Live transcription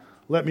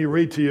Let me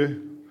read to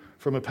you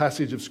from a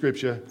passage of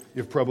Scripture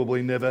you've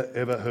probably never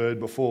ever heard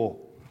before.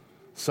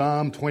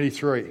 Psalm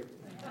 23.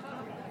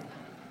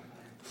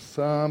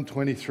 Psalm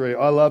 23.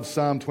 I love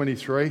Psalm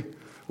 23.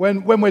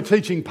 When we're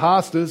teaching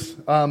pastors,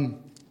 I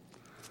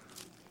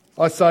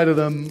say to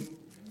them,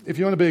 if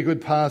you want to be a good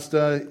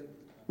pastor,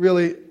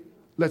 really,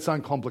 let's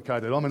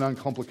uncomplicate it. I'm an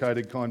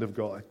uncomplicated kind of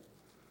guy.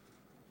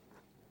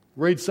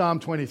 Read Psalm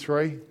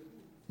 23.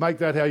 Make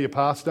that how you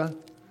pastor,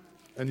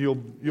 and you'll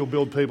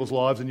build people's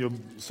lives and you'll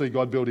see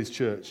God build his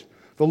church.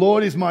 The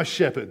Lord is my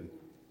shepherd.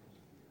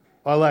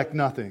 I lack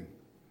nothing.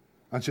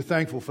 Aren't you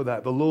thankful for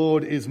that? The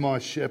Lord is my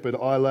shepherd.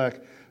 I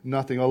lack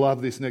nothing. I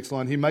love this next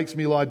line. He makes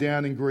me lie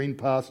down in green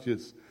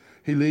pastures.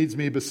 He leads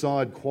me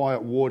beside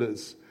quiet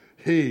waters.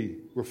 He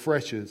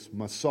refreshes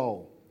my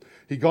soul.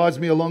 He guides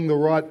me along the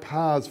right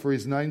paths for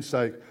his name's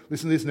sake.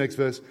 Listen to this next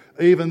verse.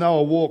 Even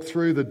though I walk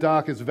through the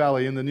darkest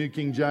valley, in the New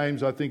King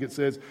James, I think it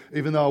says,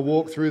 even though I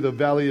walk through the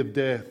valley of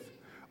death,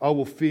 I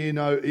will fear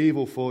no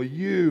evil, for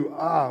you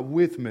are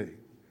with me.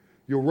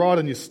 Your rod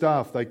and your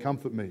staff, they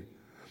comfort me.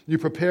 You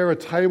prepare a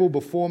table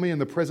before me in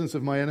the presence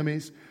of my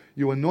enemies.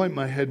 You anoint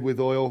my head with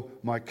oil.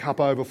 My cup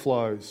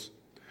overflows.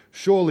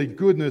 Surely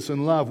goodness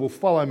and love will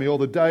follow me all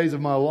the days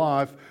of my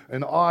life,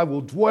 and I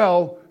will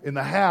dwell in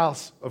the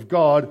house of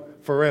God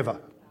forever.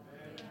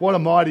 What a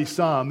mighty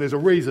psalm. There's a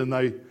reason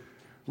they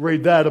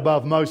read that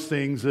above most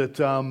things at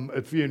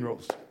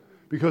funerals,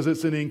 because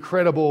it's an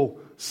incredible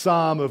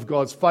psalm of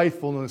God's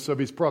faithfulness, of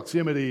his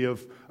proximity,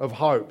 of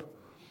hope.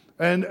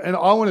 And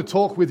I want to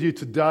talk with you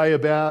today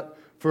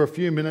for a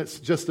few minutes,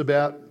 just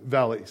about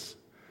valleys,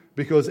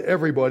 because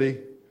everybody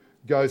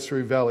goes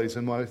through valleys,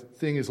 and my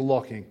thing is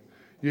locking.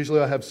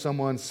 Usually I have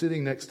someone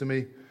sitting next to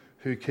me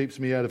who keeps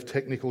me out of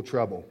technical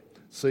trouble.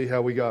 See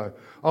how we go.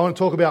 I want to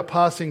talk about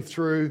passing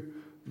through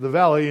the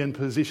valley and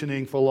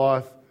positioning for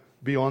life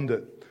beyond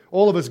it.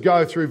 All of us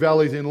go through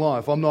valleys in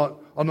life. I'm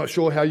not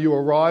sure how you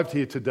arrived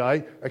here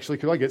today. Actually,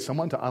 could I get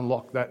someone to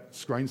unlock that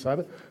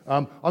screensaver?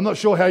 I'm not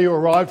sure how you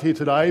arrived here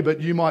today,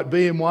 but you might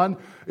be in one.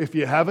 If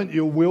you haven't,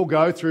 you will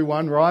go through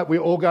one, right? We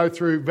all go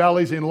through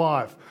valleys in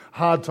life.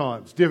 Hard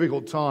times,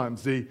 difficult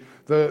times,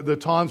 the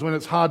times when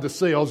it's hard to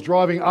see. I was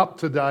driving up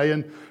today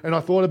and I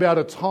thought about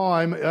a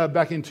time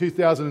back in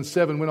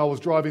 2007 when I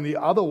was driving the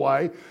other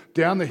way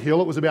down the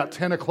hill. It was about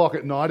 10 o'clock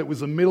at night. It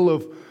was the middle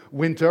of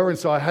winter, and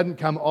so I hadn't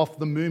come off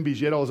the Moombies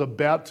yet. I was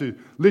about to,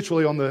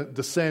 literally on the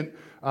descent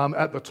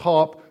at the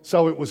top.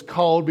 So it was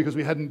cold because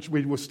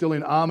we were still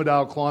in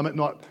Armidale climate,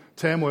 not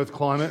Tamworth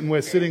climate, and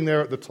we're sitting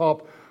there at the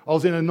top. I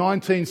was in a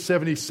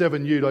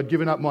 1977 ute. I'd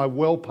given up my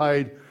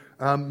well-paid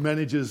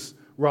manager's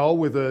role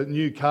with a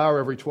new car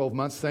every 12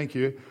 months, thank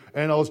you.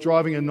 And I was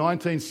driving a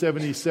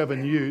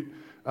 1977 ute,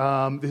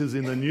 this is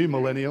in the new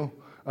millennium,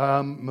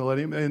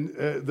 and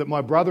that my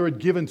brother had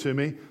given to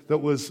me, that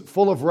was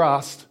full of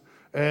rust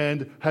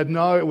and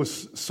it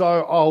was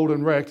so old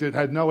and wrecked, it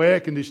had no air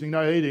conditioning,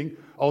 no heating.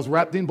 I was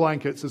wrapped in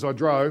blankets as I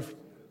drove.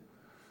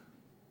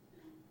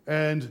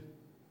 And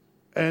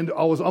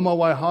I was on my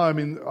way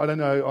home I don't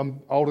know,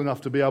 I'm old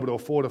enough to be able to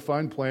afford a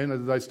phone plan.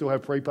 Do they still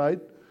have prepaid?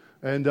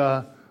 And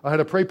I had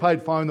a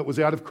prepaid phone that was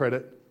out of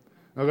credit.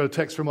 And I got a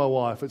text from my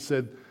wife. It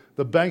said,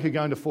 the bank are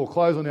going to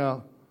foreclose on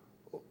our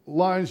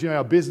loans,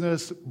 our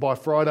business by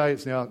Friday.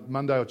 It's now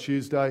Monday or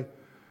Tuesday.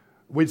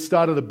 We'd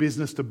started a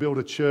business to build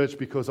a church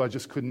because I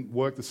just couldn't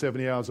work the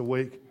 70 hours a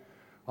week.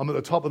 I'm at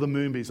the top of the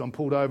Moombies. I'm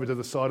pulled over to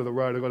the side of the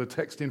road. I've got a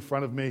text in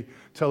front of me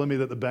telling me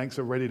that the banks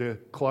are ready to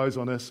close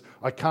on us.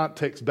 I can't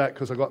text back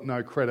because I got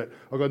no credit.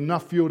 I've got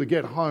enough fuel to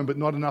get home, but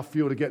not enough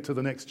fuel to get to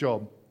the next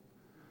job.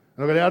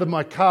 And I got out of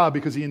my car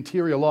because the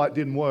interior light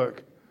didn't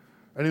work.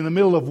 And in the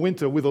middle of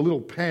winter, with a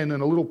little pen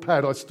and a little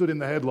pad, I stood in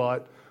the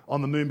headlight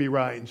on the Moombi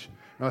Range.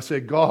 And I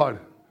said,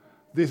 God,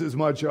 this is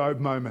my Job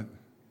moment.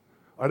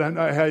 I don't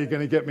know how you're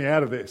going to get me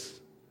out of this,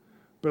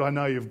 but I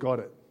know you've got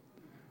it.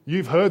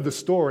 You've heard the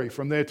story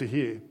from there to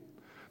here.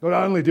 Not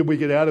only did we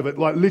get out of it,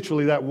 like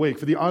literally that week,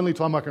 for the only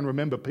time I can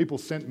remember, people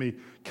sent me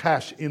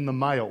cash in the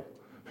mail.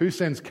 Who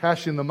sends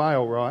cash in the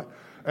mail, right?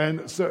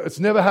 And so it's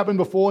never happened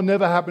before,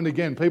 never happened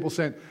again. People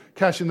sent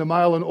cash in the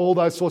mail and all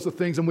those sorts of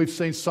things, and we've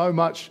seen so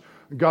much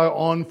go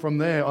on from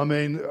there. I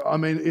mean,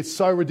 it's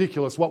so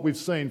ridiculous what we've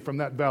seen from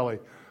that valley.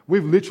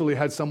 We've literally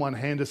had someone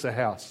hand us a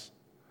house.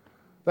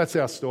 That's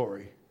our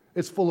story.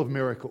 It's full of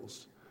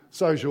miracles.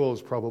 So's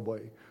yours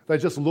probably. They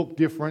just look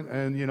different,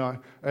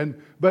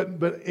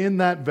 but in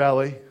that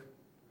valley,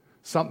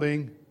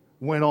 something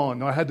went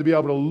on. I had to be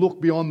able to look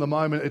beyond the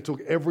moment. It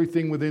took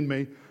everything within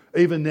me.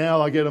 Even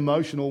now I get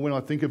emotional when I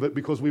think of it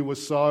because we were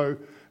so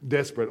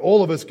desperate.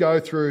 All of us go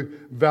through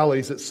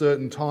valleys at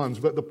certain times,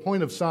 but the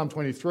point of Psalm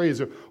 23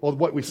 or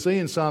what we see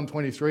in Psalm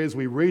 23 as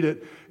we read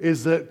it,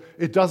 is that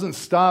it doesn't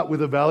start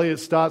with a valley, it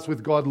starts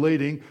with God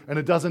leading, and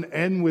it doesn't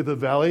end with a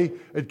valley.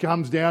 It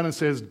comes down and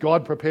says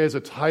God prepares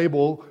a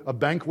table, a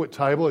banquet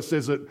table. It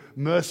says that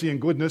mercy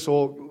and goodness,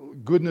 or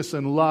goodness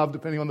and love,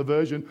 depending on the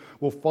version,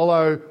 will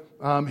follow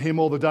him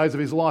all the days of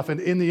his life, and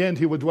in the end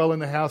he will dwell in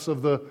the house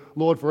of the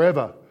Lord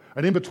forever.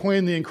 And in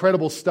between the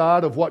incredible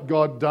start of what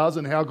God does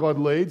and how God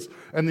leads,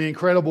 and the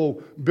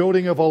incredible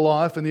building of a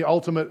life and the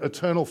ultimate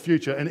eternal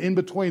future, and in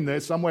between there,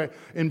 somewhere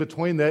in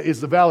between there,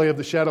 is the valley of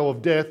the shadow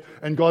of death,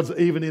 and God's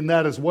even in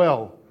that as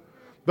well.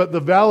 But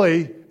the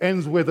valley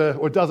ends with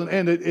or doesn't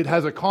end, it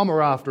has a comma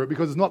after it,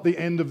 because it's not the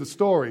end of the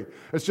story.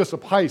 It's just a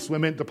place we're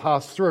meant to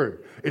pass through.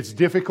 It's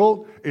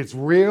difficult, it's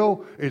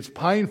real, it's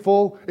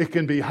painful, it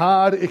can be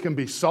hard, it can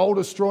be soul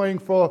destroying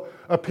for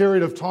a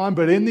period of time,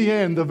 but in the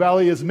end, the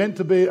valley is meant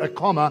to be a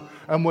comma,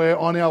 and we're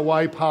on our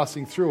way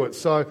passing through it.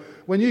 So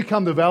when you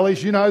come to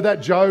valleys, you know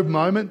that Job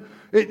moment,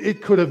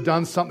 it could have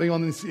done something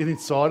on the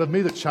inside of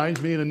me that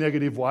changed me in a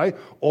negative way,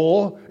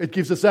 or it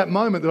gives us that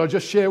moment that I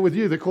just share with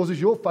you that causes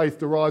your faith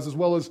to rise as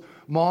well as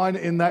mine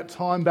in that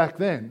time back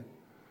then.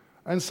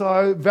 And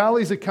so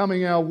valleys are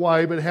coming our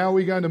way, but how are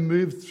we going to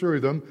move through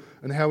them,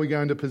 and how are we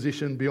going to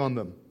position beyond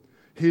them?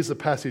 Here's the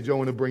passage I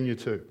want to bring you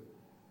to.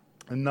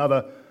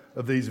 Another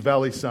of these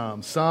valley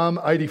psalms. Psalm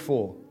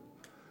 84,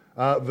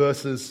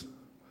 verses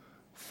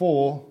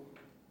 4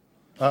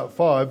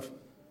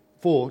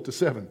 to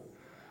 7.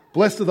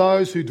 Blessed are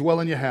those who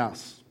dwell in your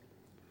house.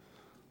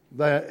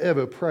 They are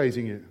ever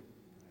praising you.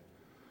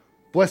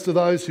 Blessed are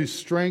those whose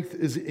strength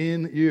is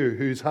in you,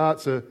 whose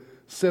hearts are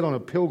set on a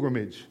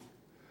pilgrimage.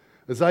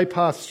 As they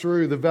pass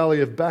through the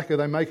valley of Baca,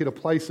 they make it a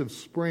place of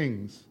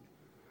springs.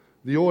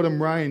 The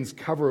autumn rains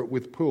cover it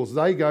with pools.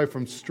 They go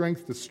from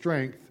strength to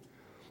strength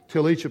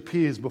till each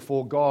appears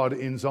before God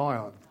in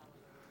Zion.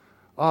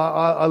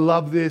 I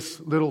love this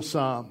little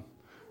psalm.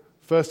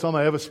 First time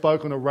I ever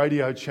spoke on a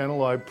radio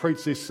channel, I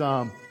preached this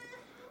psalm.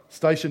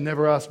 Station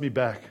never asked me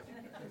back.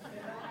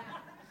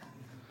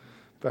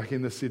 Back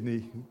in the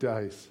Sydney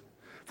days.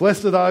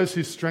 Blessed are those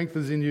whose strength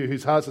is in you,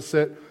 whose hearts are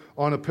set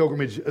on a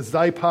pilgrimage as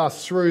they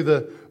pass through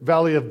the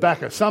valley of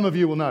Baca. Some of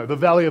you will know the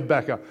valley of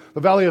Baca.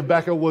 The valley of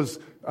Baca was,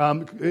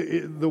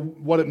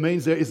 what it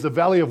means there is the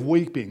valley of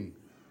weeping,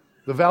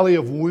 the valley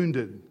of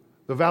wounded,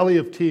 the valley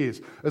of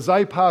tears. As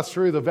they pass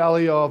through the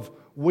valley of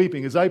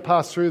weeping, as they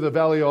pass through the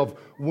valley of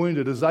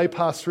wounded, as they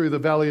pass through the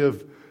valley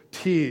of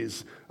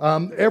tears.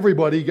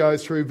 Everybody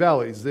goes through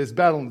valleys. There's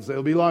battles,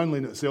 there'll be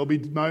loneliness, there'll be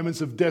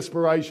moments of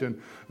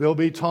desperation, there'll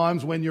be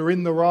times when you're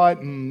in the right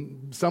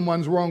and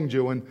someone's wronged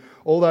you and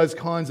all those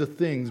kinds of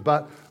things.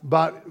 But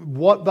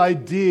what they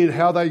did,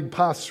 how they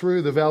passed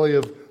through the valley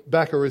of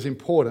Baca is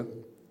important.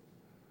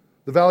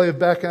 The valley of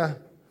Baca,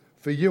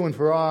 for you and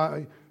for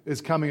I,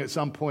 is coming at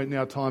some point in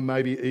our time,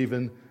 maybe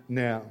even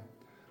now.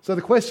 So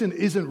the question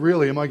isn't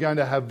really, am I going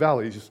to have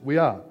valleys? We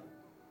are.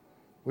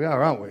 We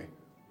are, aren't we?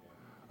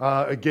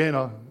 Again,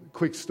 a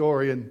quick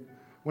story. And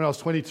when I was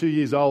 22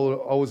 years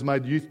old, I was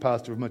made youth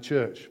pastor of my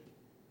church.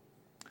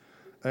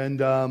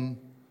 And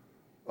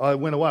I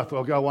went away. I thought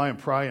I'll go away and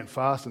pray and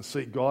fast and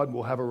seek God. And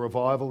we'll have a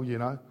revival, you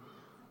know.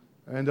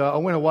 And I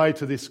went away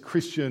to this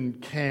Christian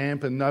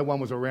camp, and no one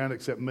was around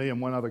except me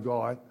and one other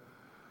guy.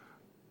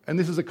 And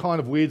this is a kind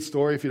of weird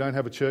story if you don't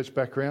have a church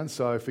background.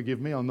 So forgive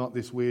me, I'm not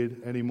this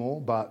weird anymore,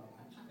 but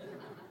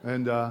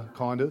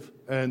kind of.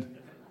 And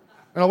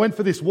I went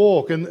for this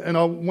walk, and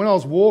when I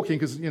was walking,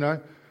 because, you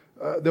know,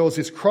 there was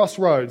this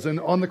crossroads, and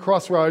on the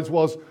crossroads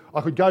was,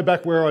 I could go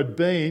back where I'd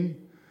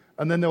been,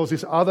 and then there was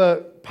this other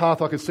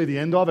path I could see the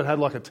end of. It had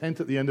like a tent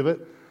at the end of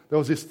it. There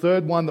was this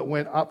third one that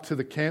went up to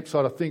the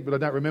campsite, I think, but I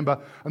don't remember.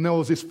 And there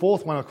was this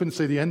fourth one I couldn't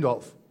see the end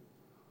of.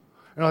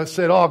 And I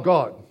said, oh,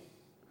 God,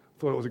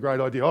 thought it was a great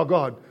idea. Oh,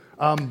 God,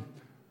 I'm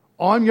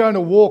going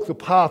to walk the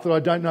path that I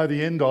don't know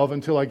the end of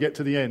until I get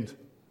to the end.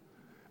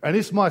 And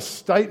it's my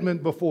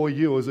statement before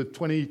you as a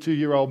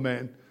 22-year-old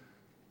man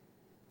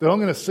that I'm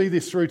going to see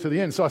this through to the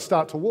end. So I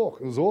start to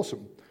walk. It was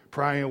awesome.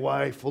 Praying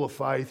away, full of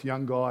faith,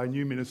 young guy,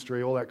 new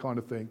ministry, all that kind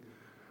of thing.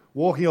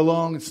 Walking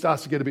along, it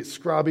starts to get a bit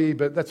scrubby,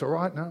 but that's all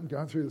right. No, I'm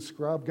going through the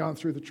scrub, going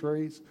through the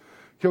trees.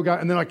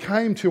 And then I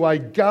came to a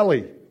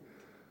gully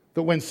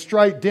that went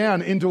straight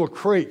down into a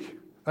creek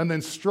and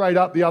then straight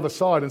up the other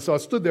side. And so I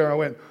stood there and I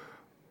went,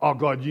 oh,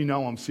 God, you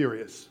know I'm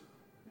serious.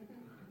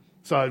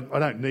 So I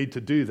don't need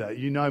to do that.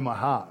 You know my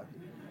heart.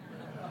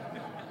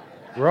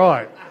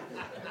 Right.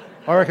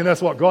 I reckon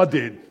that's what God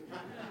did.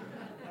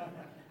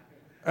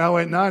 And I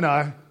went,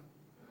 no.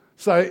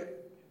 So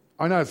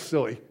I know it's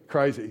silly,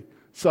 crazy.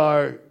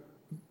 So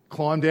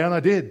climb down,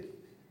 I did.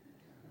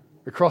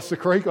 Across the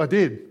creek, I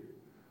did.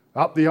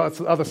 Up the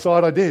other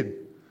side, I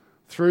did.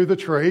 Through the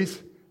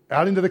trees,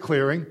 out into the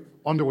clearing,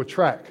 onto a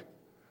track.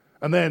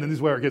 And this is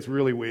where it gets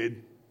really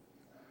weird.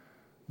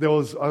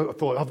 I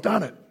thought, I've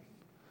done it.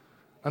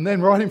 And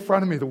then right in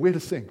front of me, the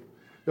weirdest thing,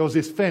 there was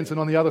this fence, and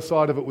on the other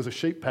side of it was a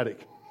sheep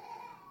paddock.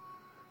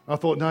 I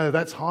thought, no,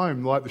 that's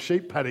home, like the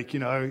sheep paddock, you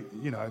know,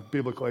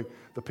 biblically,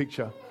 the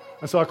picture.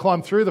 And so I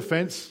climbed through the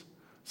fence,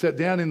 sat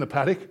down in the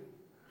paddock,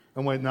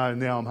 and went, no,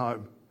 now I'm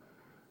home.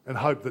 And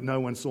hoped that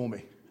no one saw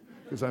me,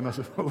 because they must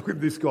have, look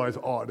at this guy's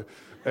odd.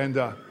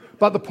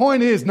 But the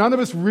point is, none of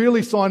us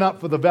really sign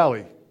up for the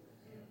valley.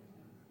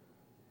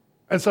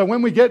 And so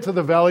when we get to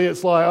the valley,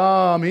 it's like,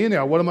 oh, I'm here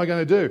now. What am I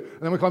going to do?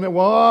 And then we come out,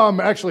 well, I'm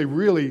actually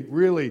really,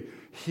 really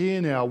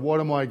here now. What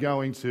am I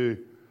going to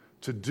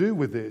do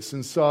with this?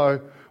 And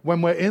so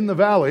when we're in the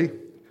valley,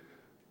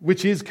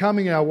 which is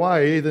coming our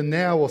way either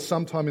now or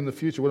sometime in the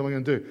future. What am I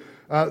going to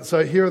do?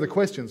 So here are the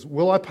questions.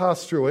 Will I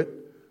pass through it?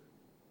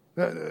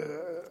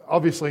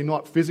 Obviously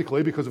not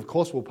physically, because of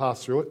course we'll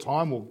pass through it.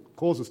 Time will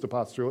cause us to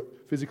pass through it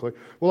physically.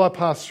 Will I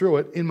pass through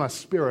it in my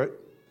spirit?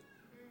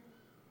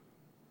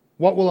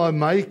 What will I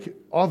make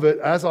of it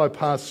as I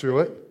pass through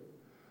it?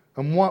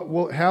 And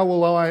how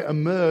will I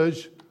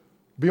emerge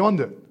beyond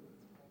it?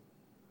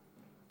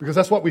 Because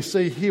that's what we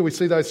see here. We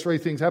see those three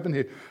things happen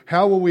here.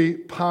 How will we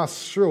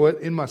pass through it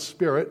in my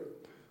spirit?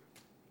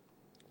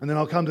 And then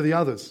I'll come to the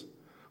others.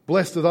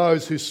 Blessed are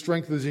those whose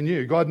strength is in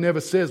you. God never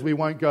says we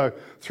won't go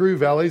through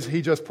valleys.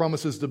 He just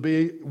promises to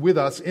be with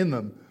us in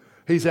them.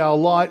 He's our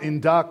light in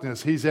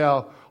darkness. He's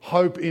our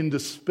hope in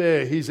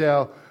despair. He's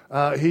our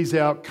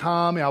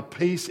calm, our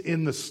peace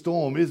in the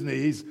storm, isn't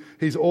he?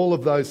 He's all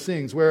of those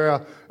things.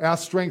 Where our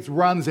strength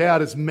runs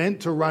out, it's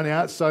meant to run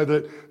out so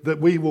that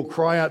we will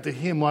cry out to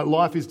him. Like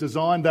life is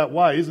designed that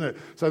way, isn't it?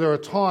 So there are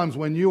times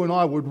when you and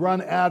I would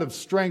run out of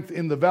strength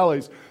in the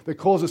valleys that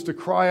cause us to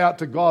cry out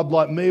to God,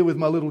 like me with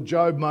my little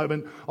Job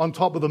moment on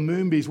top of the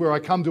moonbees, where I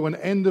come to an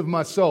end of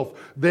myself.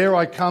 There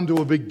I come to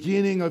a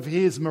beginning of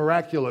his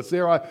miraculous.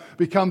 There I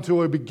become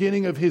to a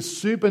beginning of his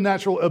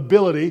supernatural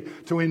ability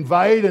to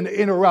invade and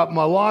interrupt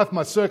my life,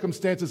 my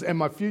circumstances, and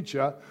my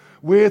future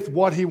with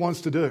what he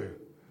wants to do.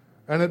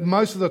 And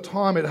most of the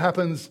time it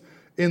happens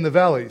in the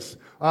valleys.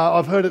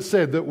 I've heard it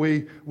said that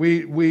we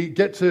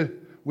get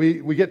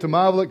to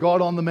marvel at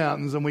God on the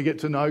mountains, and we get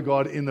to know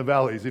God in the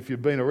valleys. If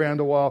you've been around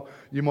a while,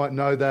 you might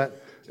know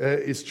that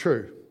is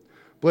true.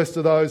 Blessed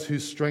are those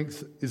whose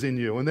strength is in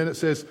you. And then it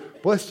says,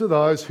 blessed are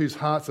those whose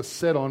hearts are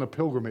set on a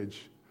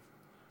pilgrimage.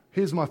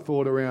 Here's my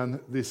thought around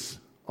this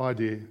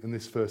idea and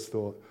this first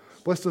thought.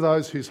 Blessed are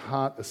those whose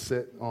heart are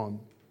set on.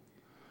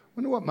 I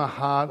wonder what my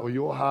heart or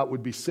your heart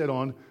would be set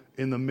on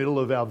in the middle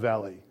of our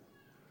valley.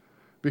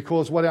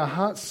 Because what our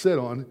heart's set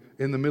on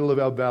in the middle of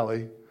our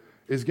valley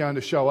is going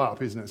to show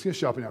up, isn't it? It's going to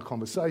show up in our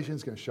conversations,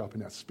 it's going to show up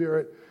in our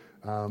spirit,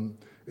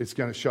 it's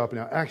going to show up in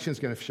our actions,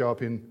 it's going to show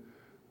up in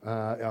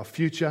our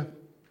future.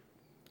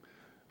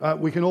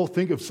 We can all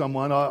think of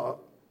someone.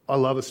 I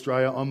love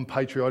Australia. I'm a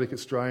patriotic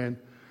Australian.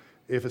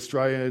 If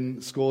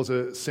Australian scores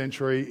a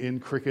century in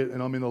cricket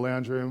and I'm in the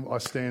lounge room, I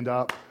stand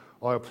up,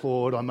 I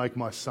applaud, I make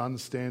my son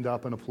stand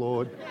up and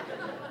applaud.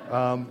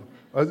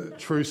 A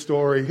true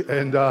story.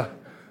 And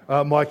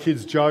my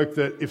kids joke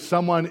that if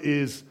someone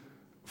is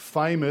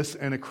famous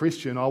and a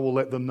Christian, I will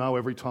let them know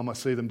every time I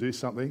see them do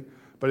something.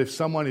 But if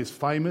someone is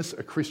famous,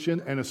 a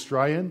Christian and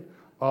Australian,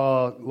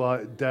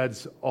 like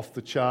Dad's off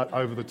the chart,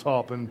 over the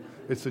top, and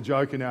it's a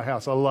joke in our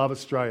house. I love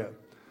Australia.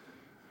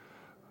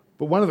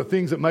 But one of the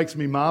things that makes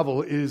me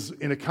marvel is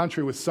in a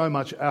country with so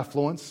much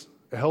affluence,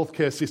 a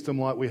healthcare system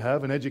like we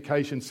have, an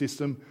education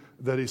system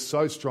that is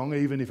so strong,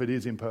 even if it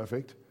is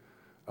imperfect,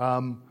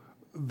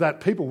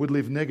 that people would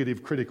live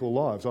negative, critical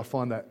lives.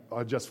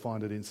 I just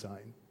find it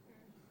insane.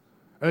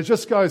 And it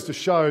just goes to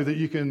show that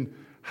you can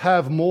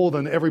have more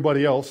than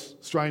everybody else.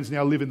 Australians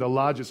now live in the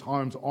largest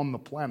homes on the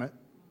planet.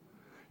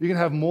 You can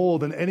have more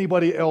than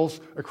anybody else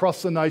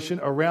across the nation,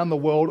 around the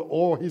world,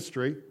 or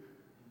history,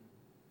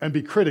 and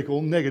be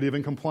critical, negative,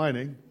 and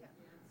complaining,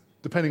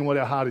 depending on what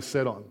our heart is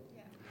set on.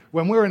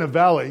 When we're in a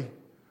valley,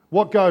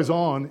 what goes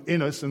on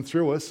in us and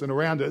through us and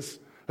around us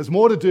has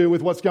more to do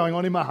with what's going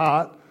on in my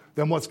heart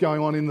than what's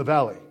going on in the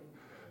valley.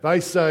 They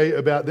say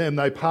about them,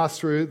 they pass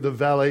through the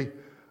valley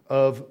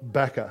of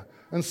Baca.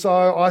 And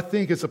so I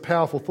think it's a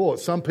powerful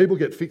thought. Some people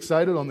get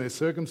fixated on their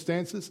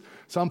circumstances.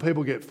 Some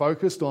people get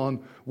focused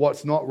on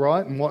what's not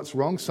right and what's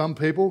wrong. Some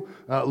people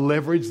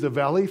leverage the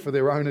valley for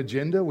their own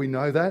agenda. We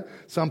know that.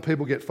 Some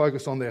people get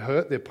focused on their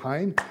hurt, their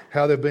pain,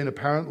 how they've been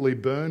apparently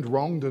burned,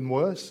 wronged, and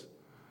worse.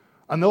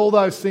 And all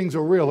those things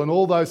are real, and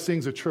all those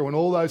things are true, and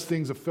all those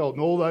things are felt,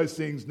 and all those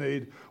things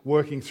need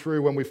working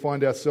through when we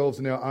find ourselves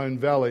in our own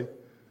valley.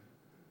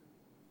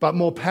 But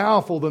more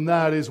powerful than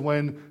that is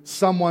when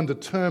someone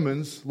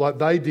determines, like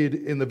they did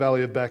in the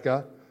Valley of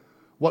Baca,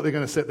 what they're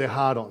going to set their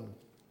heart on.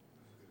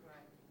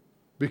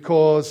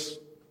 Because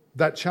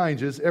that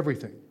changes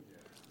everything.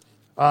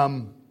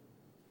 I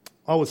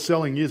was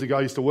selling years ago.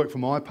 I used to work for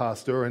my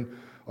pastor, and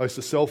I used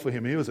to sell for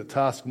him. He was a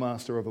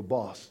taskmaster of a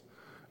boss.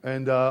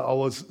 And I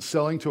was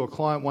selling to a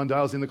client one day.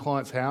 I was in the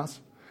client's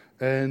house,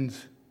 and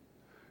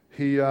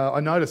I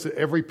noticed that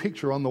every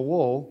picture on the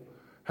wall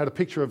had a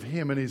picture of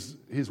him, and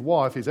his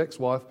wife, his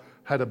ex-wife,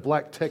 had a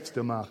black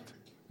texter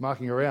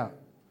marking her out.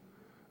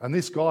 And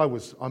this guy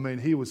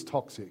he was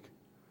toxic.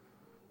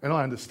 And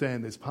I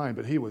understand there's pain,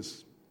 but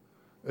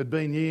it'd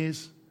been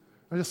years.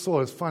 I just thought it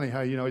was funny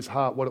how, his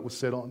heart, what it was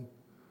set on.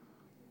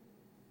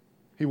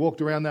 He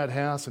walked around that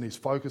house and his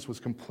focus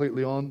was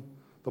completely on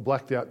the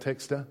blacked out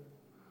texter.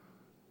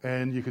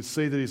 And you could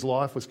see that his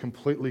life was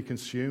completely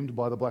consumed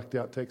by the blacked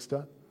out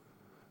texter.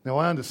 Now,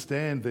 I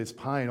understand there's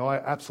pain. I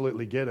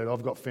absolutely get it.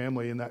 I've got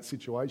family in that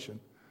situation.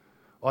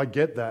 I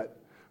get that.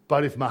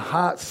 But if my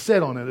heart's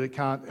set on it, it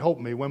can't help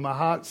me. When my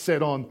heart's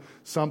set on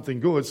something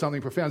good,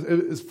 something profound.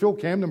 Has Phil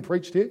Camden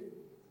preached here?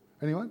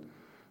 Anyone?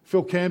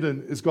 Phil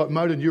Camden has got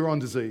motor neuron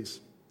disease.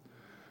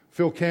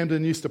 Phil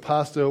Camden used to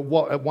pastor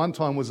what at one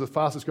time was the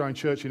fastest growing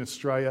church in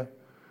Australia.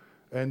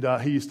 And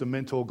he used to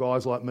mentor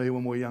guys like me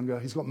when we were younger.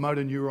 He's got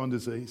motor neuron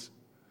disease.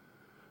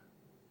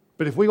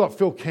 But if we got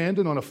Phil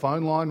Camden on a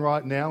phone line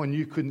right now and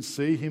you couldn't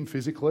see him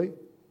physically,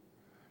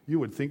 you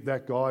would think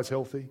that guy's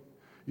healthy.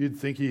 You'd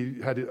think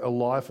he had a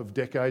life of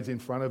decades in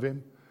front of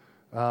him.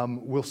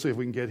 We'll see if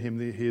we can get him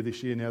here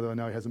this year now that I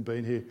know he hasn't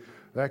been here.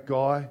 That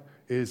guy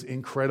is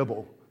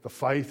incredible. The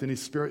faith in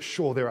his spirit.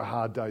 Sure, there are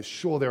hard days.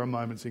 Sure, there are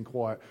moments in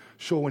quiet.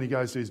 Sure, when he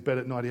goes to his bed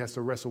at night, he has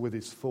to wrestle with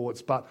his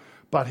thoughts.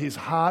 But his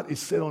heart is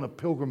set on a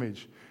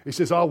pilgrimage. He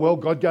says, oh, well,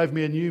 God gave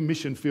me a new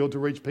mission field to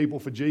reach people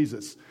for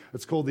Jesus.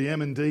 It's called the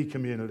M&D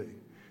community.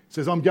 He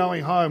says, I'm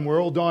going home.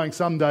 We're all dying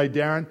someday,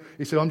 Darren.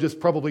 He said, I'm just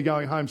probably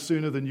going home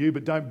sooner than you,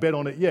 but don't bet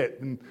on it yet.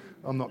 And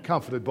I'm not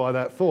comforted by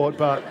that thought,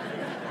 but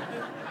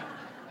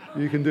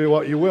you can do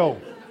what you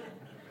will.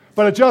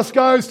 But it just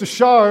goes to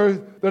show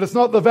that it's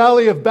not the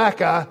valley of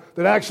Baca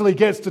that actually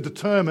gets to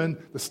determine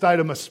the state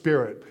of my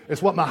spirit.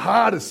 It's what my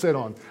heart is set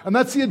on. And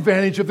that's the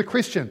advantage of the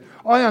Christian.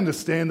 I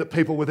understand that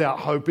people without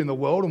hope in the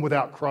world and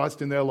without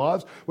Christ in their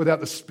lives,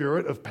 without the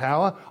spirit of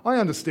power, I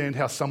understand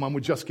how someone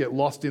would just get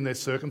lost in their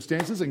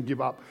circumstances and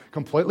give up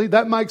completely.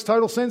 That makes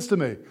total sense to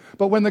me.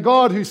 But when the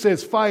God who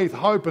says faith,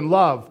 hope and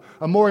love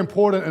are more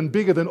important and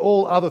bigger than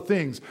all other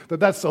things,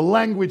 that's the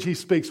language he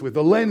speaks with,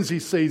 the lens he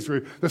sees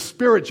through, the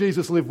spirit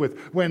Jesus lived with.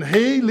 When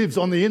he lives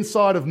on the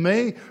inside of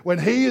me, when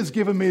he has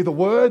given me the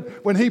word,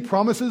 when he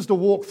promises to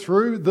walk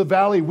through the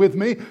valley with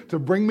me, to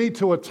bring me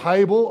to a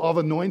table of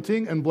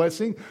anointing and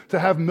blessing, to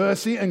have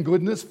mercy and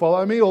goodness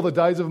follow me all the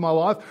days of my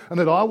life, and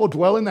that I will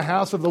dwell in the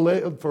house of the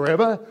Lord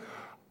forever,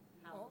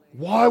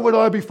 why would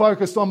I be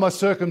focused on my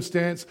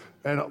circumstance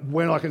and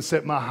when I can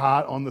set my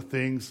heart on the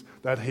things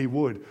that he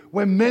would?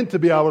 We're meant to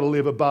be able to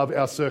live above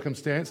our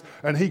circumstance,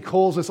 and he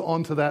calls us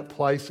onto that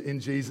place in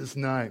Jesus'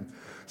 name.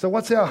 So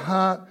what's our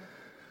heart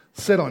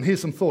set on?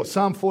 Here's some thoughts.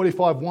 Psalm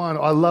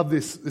 45:1. I love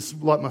this. This is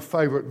like my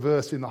favourite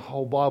verse in the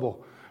whole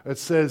Bible. It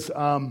says,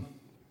 and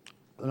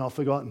I've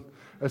forgotten.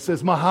 It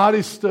says, my heart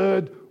is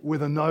stirred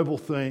with a noble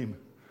theme.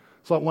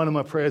 It's like one of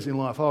my prayers in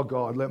life. Oh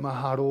God, let my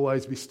heart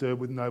always be stirred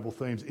with noble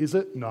themes. Is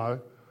it? No.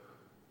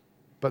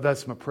 But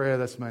that's my prayer,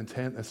 that's my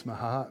intent, that's my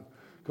heart.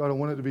 God, I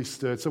want it to be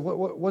stirred. So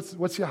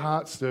what's your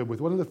heart stirred with?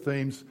 What are the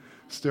themes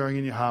stirring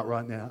in your heart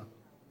right now?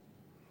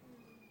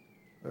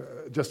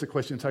 Just a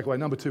question to take away.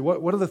 Number 2,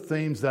 what are the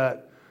themes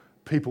that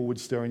people would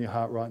stir in your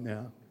heart right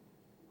now?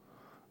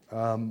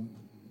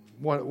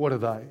 What are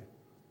they?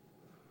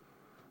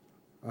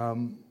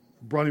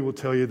 Bronnie will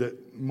tell you that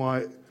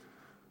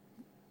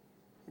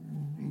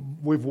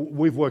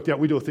we've worked out,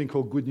 we do a thing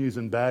called good news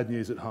and bad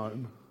news at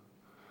home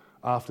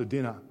after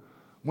dinner.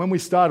 When we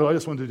started, I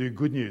just wanted to do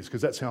good news because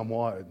that's how I'm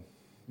wired.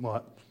 I'm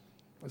like,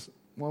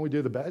 why don't we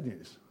do the bad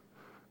news?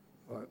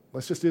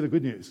 Let's just do the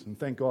good news, and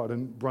thank God.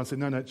 And Bron said,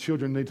 no,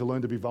 children need to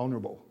learn to be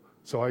vulnerable.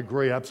 So I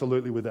agree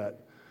absolutely with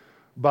that.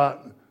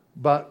 But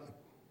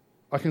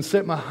I can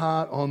set my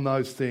heart on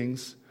those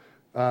things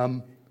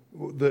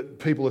that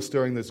people are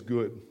stirring that's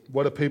good.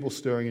 What are people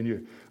stirring in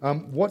you?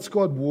 What's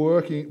God's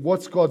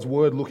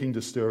word looking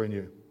to stir in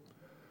you?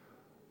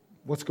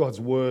 What's God's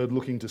word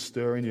looking to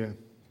stir in you?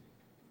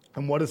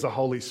 And what is the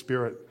Holy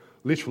Spirit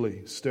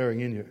literally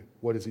stirring in you?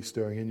 What is he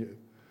stirring in you?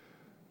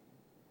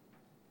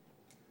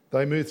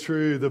 They moved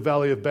through the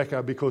valley of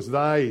Baca because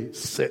they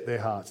set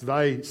their hearts.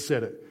 They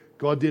set it.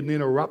 God didn't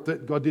interrupt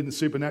it. God didn't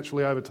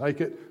supernaturally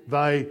overtake it.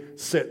 They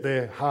set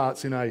their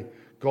hearts in a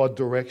God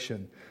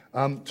direction.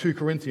 2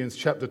 Corinthians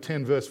chapter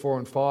 10, verse 4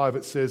 and 5,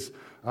 it says,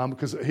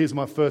 because here's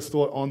my first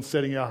thought on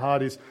setting our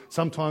heart is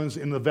sometimes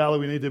in the valley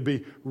we need to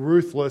be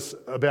ruthless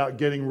about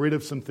getting rid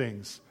of some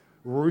things.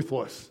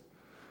 Ruthless.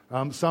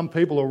 Some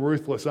people are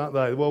ruthless, aren't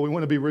they? Well, we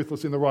want to be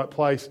ruthless in the right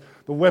place.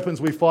 The weapons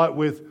we fight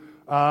with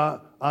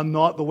are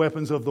not the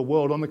weapons of the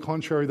world. On the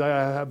contrary, they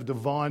have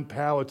divine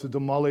power to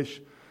demolish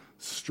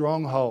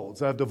strongholds.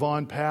 They have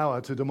divine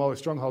power to demolish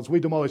strongholds. We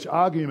demolish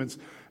arguments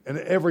and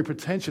every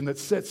pretension that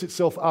sets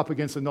itself up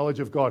against the knowledge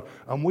of God.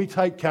 And we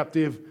take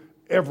captive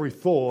every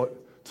thought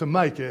to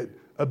make it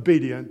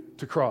obedient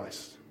to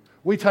Christ.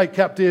 We take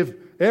captive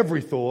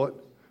every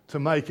thought to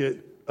make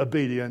it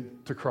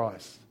obedient to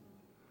Christ.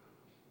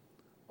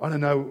 I don't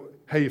know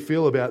how you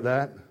feel about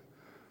that,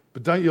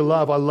 but don't you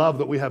love, I love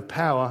that we have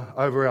power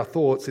over our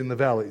thoughts in the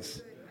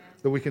valleys,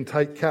 that we can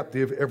take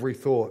captive every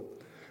thought.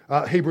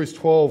 Hebrews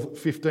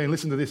 12:15,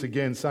 listen to this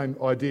again, same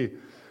idea.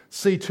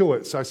 See to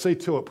it. So see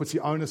to it puts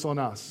the onus on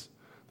us.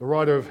 The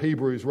writer of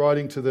Hebrews,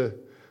 writing to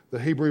the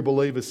Hebrew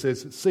believers,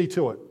 says, see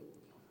to it.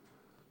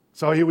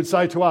 So he would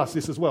say to us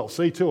this as well,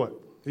 see to it.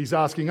 He's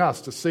asking us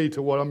to see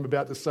to what I'm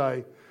about to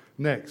say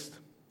next.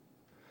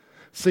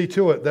 See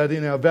to it that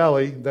in our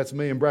valley, that's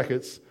me in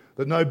brackets,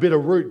 that no bitter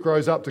root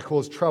grows up to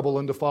cause trouble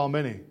and defile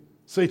many.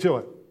 See to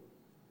it.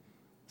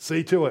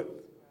 See to it.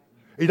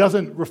 He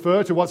doesn't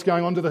refer to what's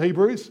going on to the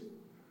Hebrews.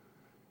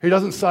 He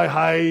doesn't say,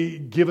 hey,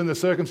 given the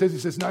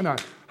circumstances, he says, no.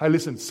 Hey,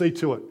 listen, see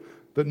to it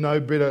that no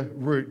bitter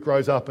root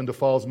grows up and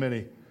defiles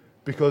many,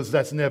 because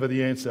that's never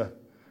the answer,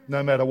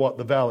 no matter what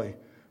the valley.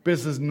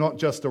 Business is not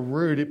just a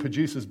root, it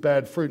produces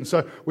bad fruit. And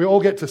so we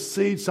all get to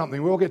seed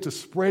something. We all get to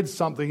spread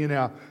something in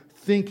our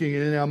thinking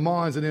and in our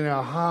minds and in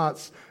our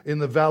hearts in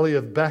the valley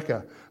of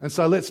Baca. And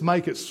so let's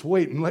make it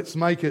sweet and let's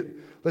make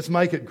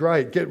it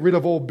great. Get rid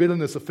of all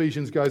bitterness,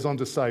 Ephesians goes on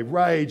to say.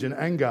 Rage and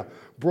anger,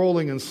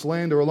 brawling and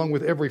slander, along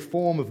with every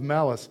form of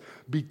malice.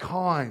 Be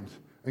kind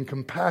and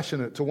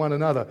compassionate to one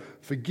another,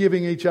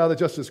 forgiving each other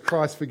just as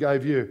Christ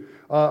forgave you.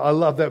 I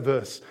love that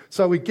verse.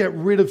 So we get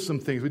rid of some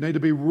things. We need to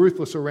be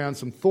ruthless around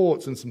some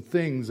thoughts and some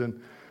things. And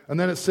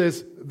then it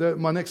says,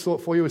 my next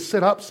thought for you is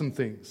set up some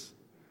things.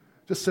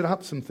 Just set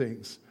up some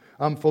things.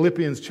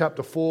 Philippians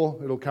chapter 4,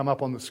 it'll come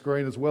up on the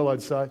screen as well,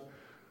 I'd say.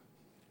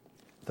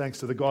 Thanks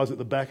to the guys at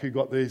the back who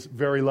got these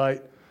very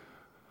late.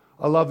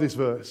 I love this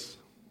verse.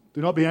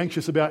 Do not be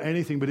anxious about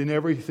anything, but in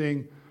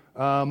everything,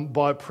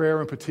 by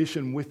prayer and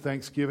petition with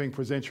thanksgiving,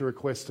 present your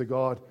requests to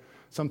God.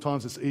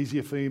 Sometimes it's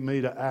easier for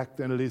me to act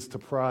than it is to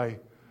pray.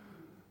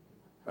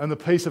 And the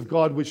peace of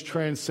God which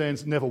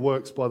transcends, never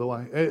works by the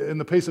way, and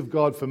the peace of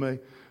God for me,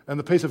 and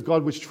the peace of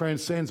God which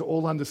transcends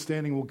all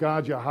understanding will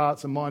guard your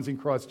hearts and minds in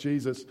Christ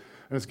Jesus.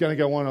 And it's going to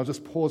go on, I'll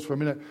just pause for a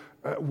minute.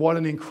 What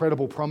an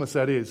incredible promise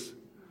that is.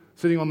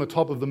 Sitting on the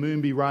top of the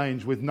Moonbi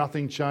Range with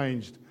nothing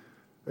changed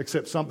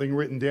except something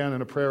written down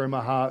and a prayer in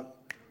my heart.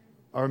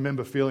 I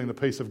remember feeling the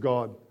peace of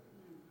God.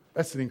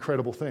 That's an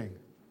incredible thing.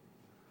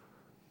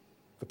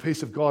 The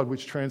peace of God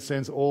which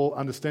transcends all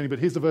understanding. But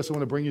here's the verse I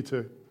want to bring you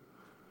to.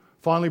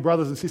 Finally,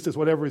 brothers and sisters,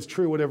 whatever is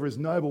true, whatever is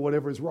noble,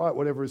 whatever is right,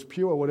 whatever is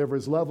pure, whatever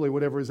is lovely,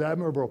 whatever is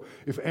admirable,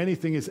 if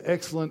anything is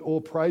excellent or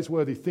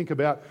praiseworthy, think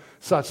about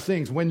such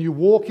things. When you're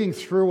walking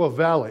through a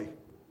valley,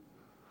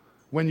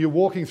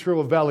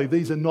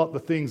 these are not the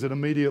things that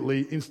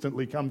immediately,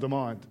 instantly come to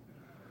mind.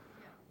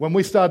 When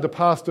we started to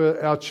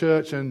pastor our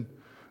church and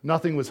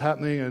nothing was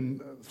happening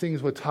and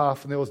things were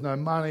tough and there was no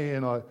money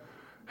and I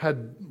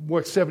had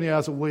worked 70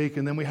 hours a week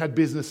and then we had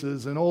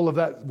businesses and all of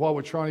that while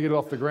we're trying to get it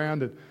off the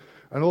ground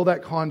and all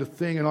that kind of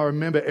thing. And I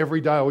remember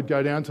every day I would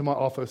go down to my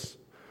office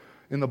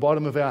in the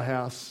bottom of our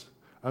house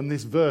and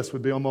this verse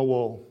would be on my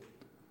wall.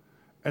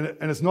 And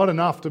it's not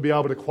enough to be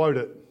able to quote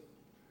it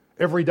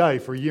every day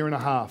for a year and a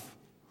half.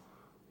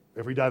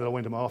 Every day that I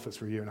went to my office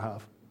for a year and a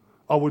half,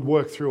 I would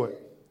work through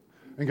it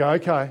and go,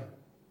 okay,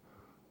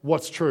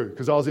 what's true?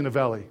 Because I was in a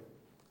valley.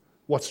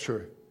 What's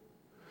true?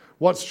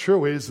 What's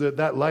true is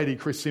that lady,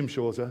 Chris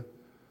Simshawser,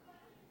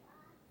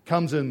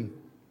 comes and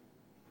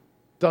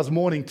does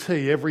morning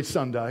tea every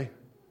Sunday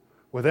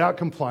without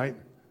complaint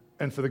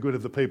and for the good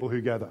of the people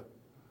who gather.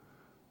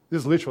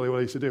 This is literally what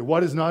I used to do.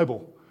 What is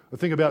noble? I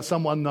think about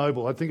someone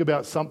noble. I think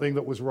about something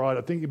that was right.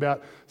 I think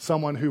about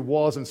someone who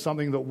was and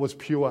something that was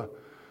pure.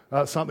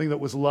 Something that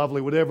was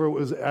lovely, whatever it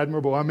was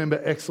admirable. I remember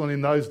excellent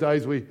in those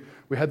days. We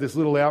had this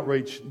little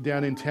outreach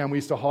down in town. We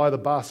used to hire the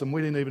bus and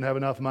we didn't even have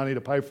enough money to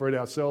pay for it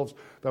ourselves,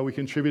 but we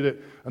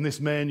contributed. And this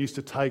man used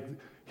to take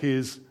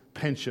his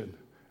pension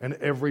and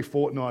every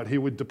fortnight he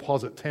would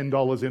deposit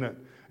 $10 in it.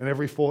 And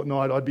every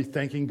fortnight I'd be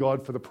thanking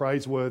God for the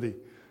praiseworthy.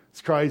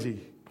 It's crazy,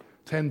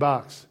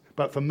 $10.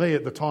 But for me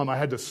at the time I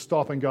had to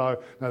stop and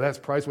go, no, that's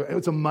praiseworthy. It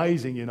was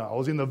amazing, you know. I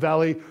was in the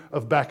valley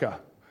of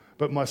Baca,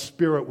 but my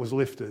spirit was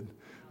lifted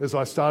as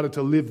I started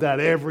to live that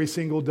every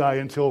single day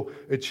until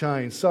it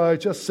changed. So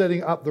just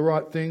setting up the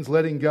right things,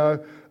 letting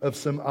go of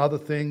some other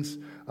things.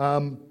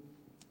 We're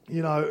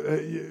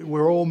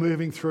all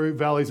moving through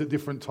valleys at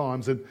different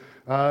times. And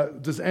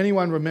does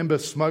anyone remember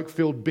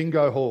smoke-filled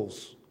bingo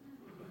halls?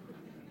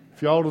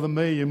 If you're older than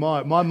me, you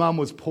might. My mum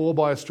was poor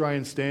by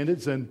Australian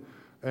standards and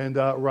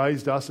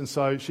raised us, and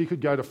so she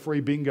could go to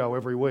free bingo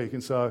every week.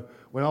 And so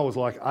when I was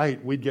like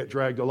 8, we'd get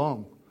dragged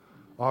along.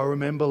 I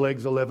remember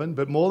legs 11,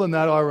 but more than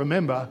that, I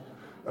remember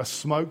a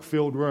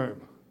smoke-filled room.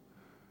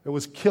 It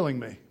was killing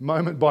me,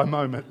 moment by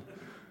moment.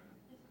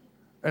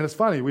 And it's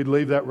funny, we'd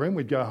leave that room,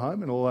 we'd go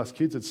home, and all us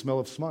kids would smell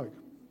of smoke.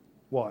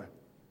 Why?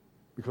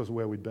 Because of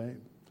where we'd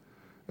been.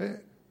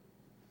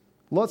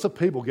 Lots of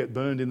people get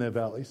burned in their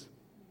valleys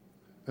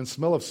and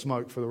smell of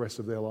smoke for the rest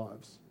of their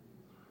lives.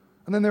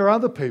 And then there are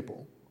other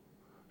people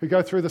who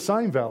go through the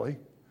same valley,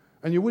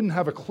 and you wouldn't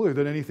have a clue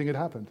that anything had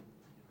happened.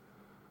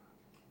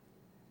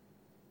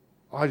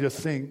 I just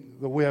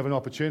think that we have an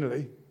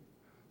opportunity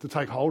to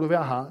take hold of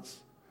our hearts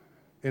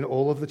in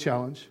all of the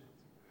challenge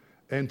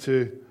and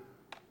to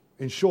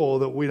ensure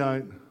that we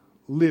don't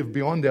live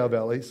beyond our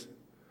valleys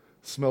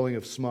smelling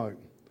of smoke.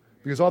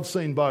 Because I've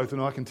seen both,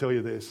 and I can tell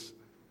you this,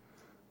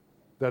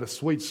 that a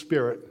sweet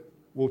spirit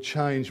will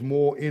change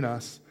more in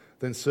us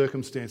than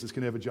circumstances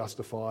can ever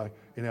justify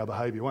in our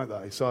behaviour, won't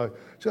they? So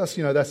just,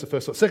 that's the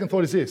first thought. Second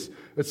thought is this.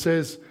 It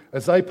says,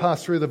 as they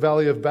passed through the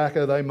valley of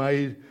Baca, they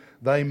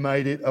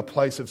made it a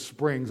place of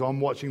springs. I'm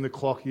watching the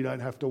clock. You don't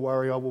have to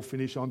worry. I will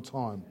finish on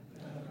time.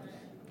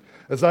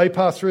 As they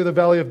pass through the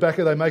valley of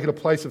Baca, they make it a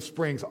place of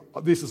springs.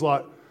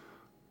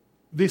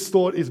 This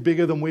thought is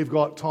bigger than we've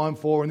got time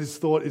for, and this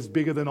thought is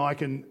bigger than I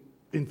can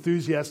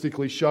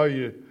enthusiastically show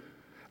you.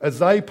 As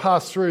they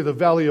pass through the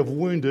valley of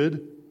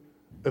wounded,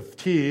 of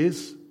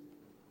tears,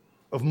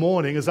 of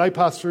mourning, as they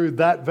pass through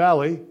that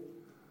valley,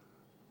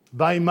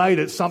 they made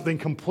it something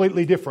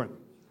completely different.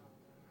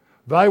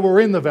 They were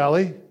in the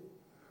valley.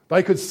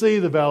 They could see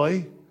the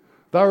valley.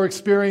 They were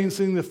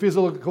experiencing the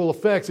physical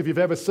effects. If you've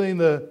ever seen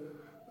the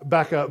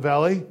Baca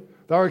Valley,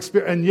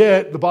 and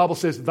yet the Bible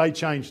says they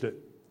changed it.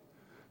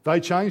 They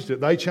changed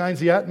it. They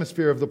changed the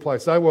atmosphere of the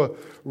place. They were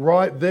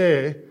right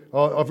there.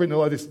 I've written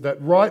like this,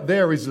 that right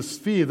there is the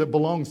sphere that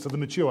belongs to the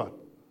mature.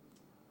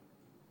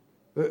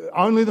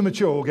 Only the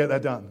mature will get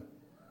that done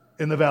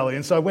in the valley.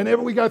 And so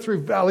whenever we go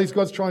through valleys,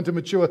 God's trying to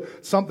mature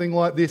something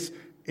like this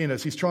in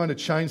us. He's trying to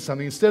change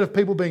something. Instead of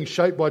people being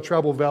shaped by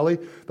Trouble Valley,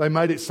 they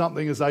made it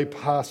something as they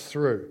passed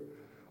through.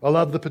 I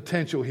love the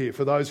potential here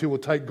for those who will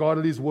take God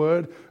at His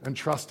word and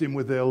trust Him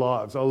with their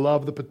lives. I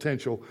love the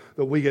potential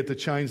that we get to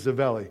change the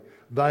valley.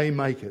 They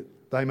make it.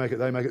 They make it.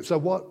 They make it. So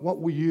what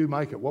will you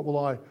make it? What will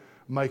I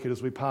make it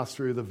as we pass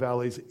through the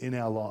valleys in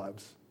our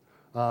lives?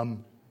 Our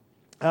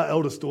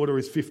eldest daughter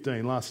is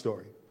 15, last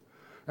story.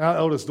 Our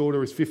eldest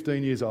daughter is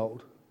 15 years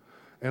old.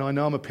 And I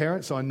know I'm a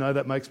parent, so I know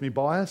that makes me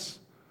biased.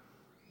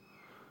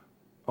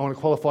 I want to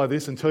qualify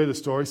this and tell you the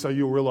story so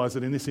you'll realise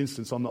that in this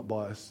instance I'm not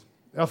biased.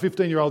 Our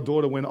 15-year-old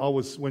daughter,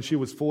 when she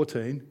was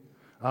 14,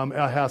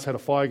 our house had a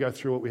fire go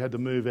through it. We had to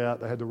move out.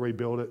 They had to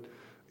rebuild it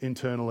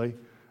internally,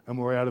 and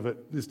we were out of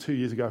it. This was 2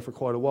 years ago for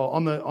quite a while.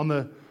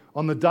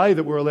 On the day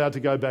that we were allowed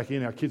to go back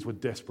in, our kids were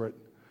desperate.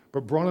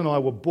 But Bron and I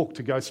were booked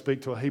to go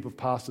speak to a heap of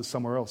pastors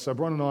somewhere else. So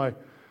Bron and I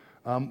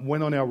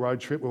went on our road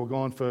trip. We were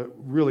gone for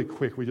really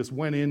quick. We just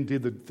went in,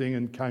 did the thing,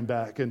 and came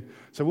back. And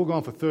so we were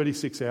gone for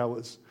 36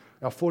 hours.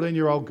 Our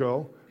 14-year-old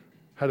girl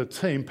had a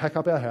team pack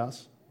up our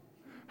house,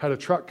 had a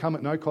truck come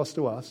at no cost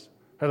to us,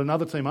 had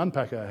another team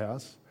unpack our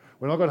house.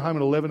 When I got home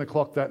at 11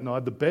 o'clock that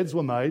night, the beds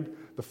were made,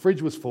 the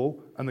fridge was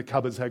full, and the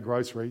cupboards had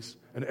groceries,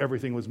 and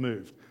everything was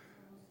moved.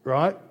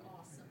 Right?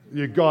 Awesome.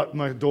 You got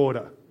my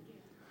daughter.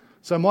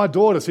 So my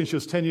daughter, since she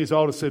was 10 years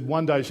old, said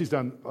one day, she's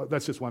done,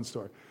 that's just one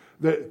story.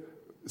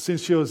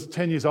 Since she was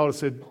 10 years old,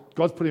 said,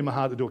 God's put in my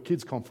heart to do a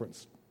kids'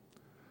 conference.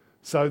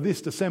 So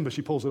this December,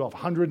 she pulls it off.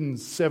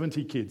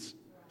 170 kids.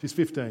 She's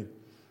 15.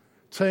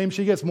 Team,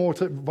 she gets more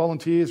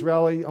volunteers,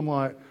 rally.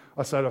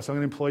 I say to her, so I'm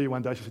going to employ you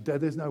one day. She said,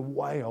 Dad, there's no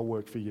way I'll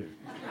work for you.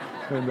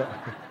 And,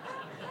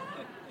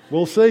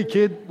 we'll see,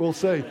 kid, we'll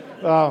see.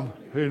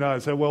 Who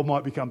knows, her world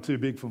might become too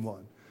big for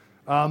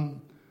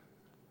mine.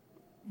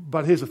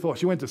 But here's the thought.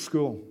 She went to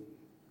school,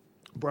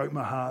 broke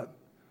my heart.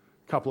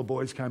 A couple of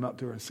boys came up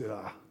to her and said,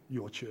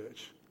 your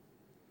church,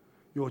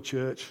 you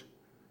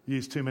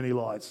use too many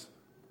lights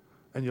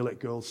and you let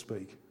girls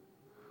speak.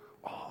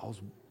 I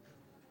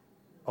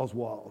was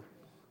wild.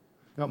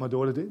 You know what my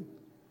daughter did?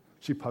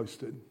 She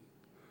posted.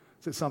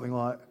 Said something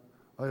like,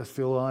 I just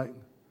feel like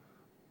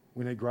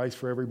we need grace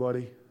for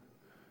everybody,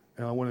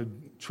 and I want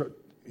to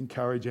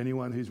encourage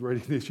anyone who's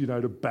reading this,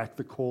 to back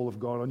the call of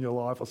God on your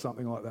life or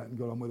something like that, and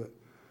got on with it.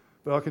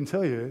 But I can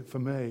tell you, for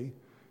me,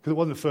 because it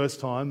wasn't the first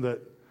time that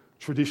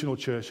traditional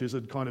churches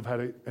had kind of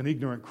had an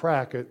ignorant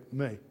crack at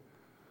me.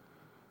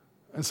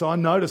 And so I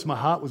noticed my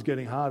heart was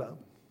getting harder.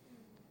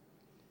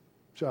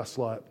 Just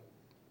like,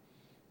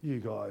 you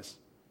guys,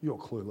 you're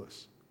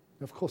clueless.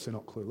 Of course they're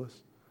not clueless.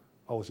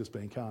 I was just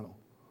being carnal.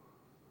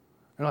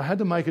 And I had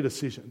to make a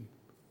decision.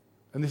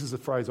 And this is the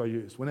phrase I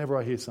use. Whenever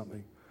I hear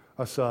something,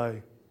 I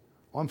say,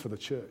 I'm for the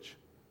church.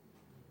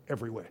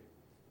 Everywhere.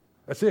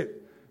 That's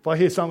it. If I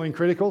hear something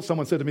critical,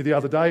 someone said to me the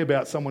other day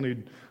about someone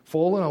who'd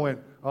fallen, I went,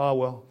 oh,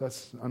 well,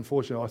 that's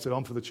unfortunate. I said,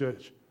 I'm for the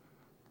church.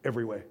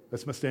 Everywhere.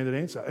 That's my standard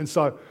answer. And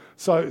so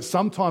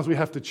sometimes we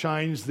have to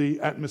change the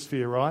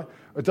atmosphere, right?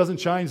 It doesn't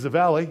change the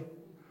valley,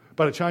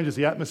 but it changes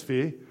the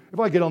atmosphere. If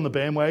I get on the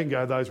bandwagon and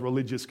go, those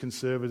religious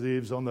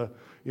conservatives on the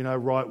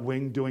right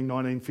wing doing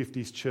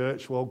 1950s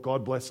church, well,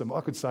 God bless them.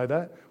 I could say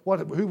that.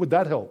 Who would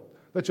that help?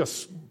 That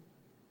just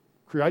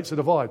creates a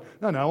divide.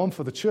 No, I'm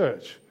for the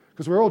church.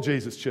 Because we're all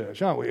Jesus'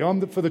 church, aren't we?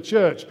 I'm for the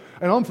church,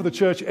 and I'm for the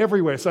church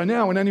everywhere. So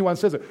now when anyone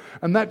says it,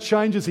 and that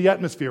changes the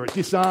atmosphere. It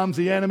disarms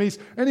the enemies.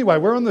 Anyway,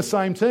 we're on the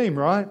same team,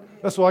 right?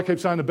 That's why I keep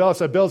saying to Bella,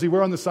 so Belsy,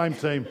 we're on the same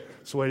team,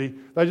 sweetie.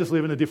 They just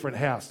live in a different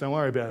house. Don't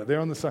worry about it. They're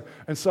on the same.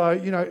 And so,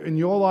 in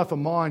your life or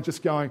mine,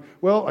 just going,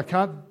 well, I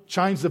can't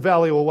change the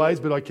valley always,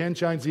 but I can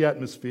change the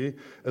atmosphere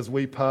as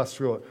we pass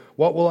through it.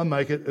 What will I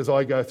make it as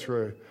I go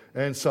through?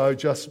 And so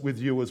just with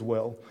you as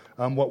well,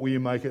 what will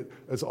you make it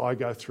as I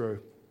go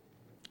through?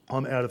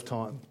 I'm out of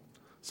time,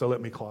 so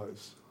let me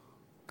close.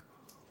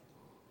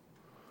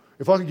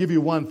 If I could give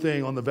you one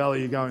thing on the valley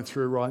you're going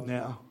through right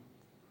now,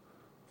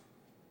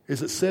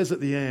 is it says at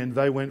the end,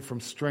 they went from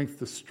strength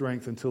to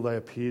strength until they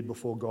appeared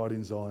before God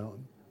in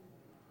Zion.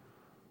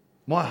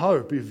 My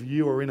hope, if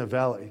you are in a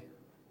valley,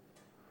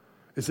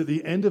 is at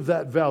the end of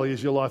that valley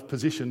is your life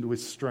positioned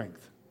with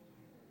strength.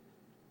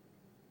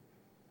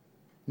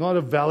 Not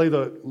a valley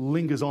that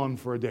lingers on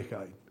for a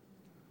decade,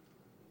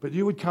 but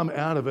you would come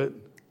out of it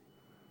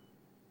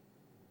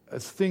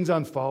as things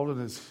unfold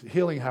and as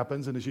healing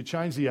happens and as you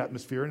change the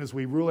atmosphere and as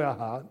we rule our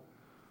heart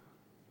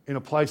in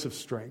a place of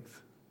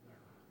strength.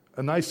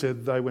 And they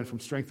said they went from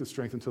strength to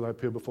strength until they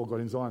appeared before God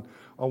in Zion.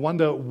 I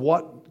wonder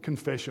what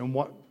confession,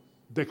 what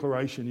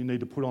declaration you need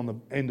to put on the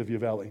end of your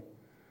valley.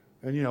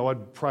 And,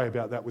 I'd pray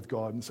about that with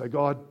God and say,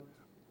 God,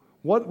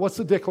 What's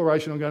the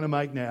declaration I'm going to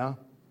make now?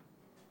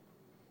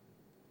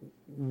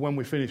 When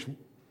we finish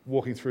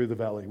walking through the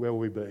valley, where will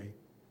we be?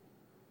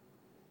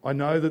 I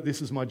know that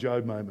this is my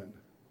Job moment.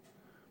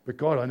 But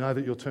God, I know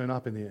that you'll turn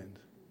up in the end.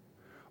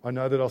 I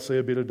know that I'll see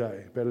a better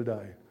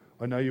day.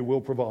 I know you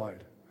will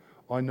provide.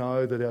 I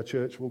know that our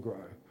church will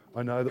grow.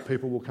 I know that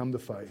people will come to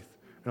faith.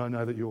 And I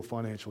know that you will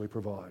financially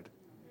provide.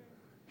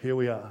 Here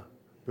we are,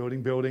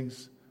 building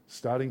buildings,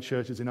 starting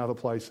churches in other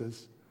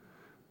places.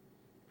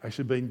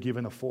 Actually being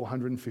given a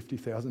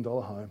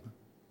 $450,000 home.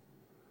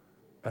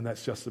 And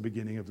that's just the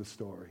beginning of the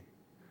story.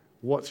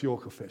 What's your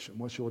confession?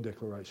 What's your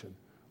declaration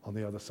on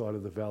the other side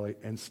of the valley?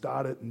 And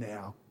start it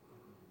now.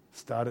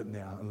 Start it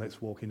now, and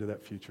let's walk into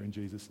that future in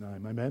Jesus'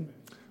 name. Amen?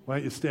 Why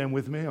don't you stand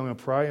with me? I'm going to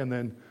pray, and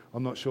then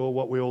I'm not sure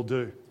what we all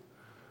do.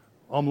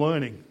 I'm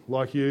learning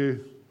like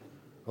you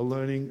are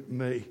learning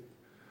me.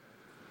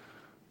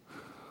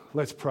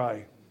 Let's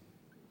pray.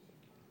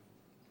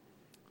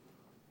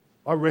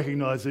 I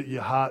recognise that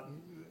your heart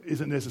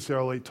isn't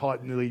necessarily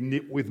tightly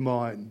knit with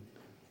mine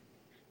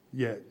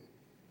yet.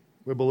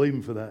 We're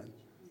believing for that.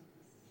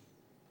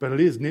 But it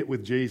is knit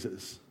with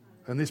Jesus,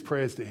 and this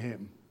prayer's to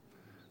him.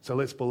 So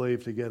let's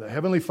believe together.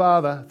 Heavenly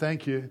Father,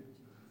 thank you.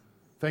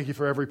 Thank you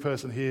for every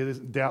person here.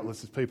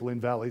 Doubtless there's people in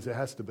valleys. There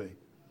has to be.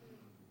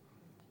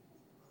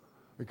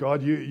 But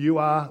God, you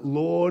are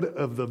Lord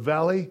of the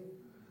valley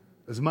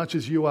as much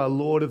as you are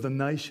Lord of the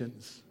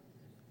nations.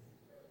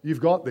 You've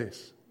got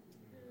this.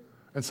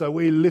 And so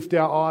we lift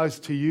our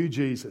eyes to you,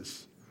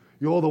 Jesus.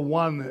 You're the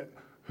one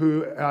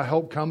who our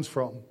help comes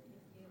from.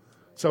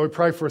 So we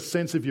pray for a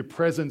sense of your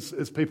presence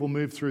as people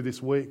move through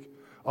this week.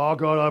 Oh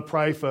God, I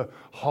pray for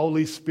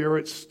Holy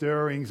Spirit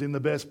stirrings in the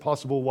best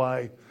possible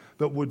way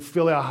that would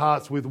fill our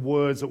hearts with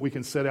words that we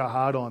can set our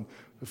heart on,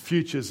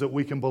 futures that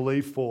we can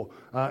believe for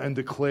and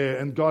declare.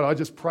 And God, I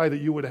just pray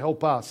that you would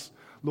help us.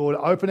 Lord,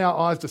 open our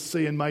eyes to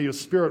see, and may your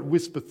Spirit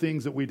whisper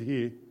things that we'd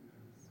hear,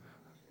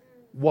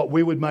 what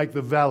we would make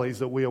the valleys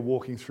that we are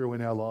walking through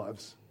in our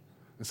lives.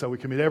 And so we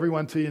commit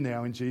everyone to you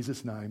now in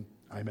Jesus' name.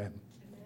 Amen.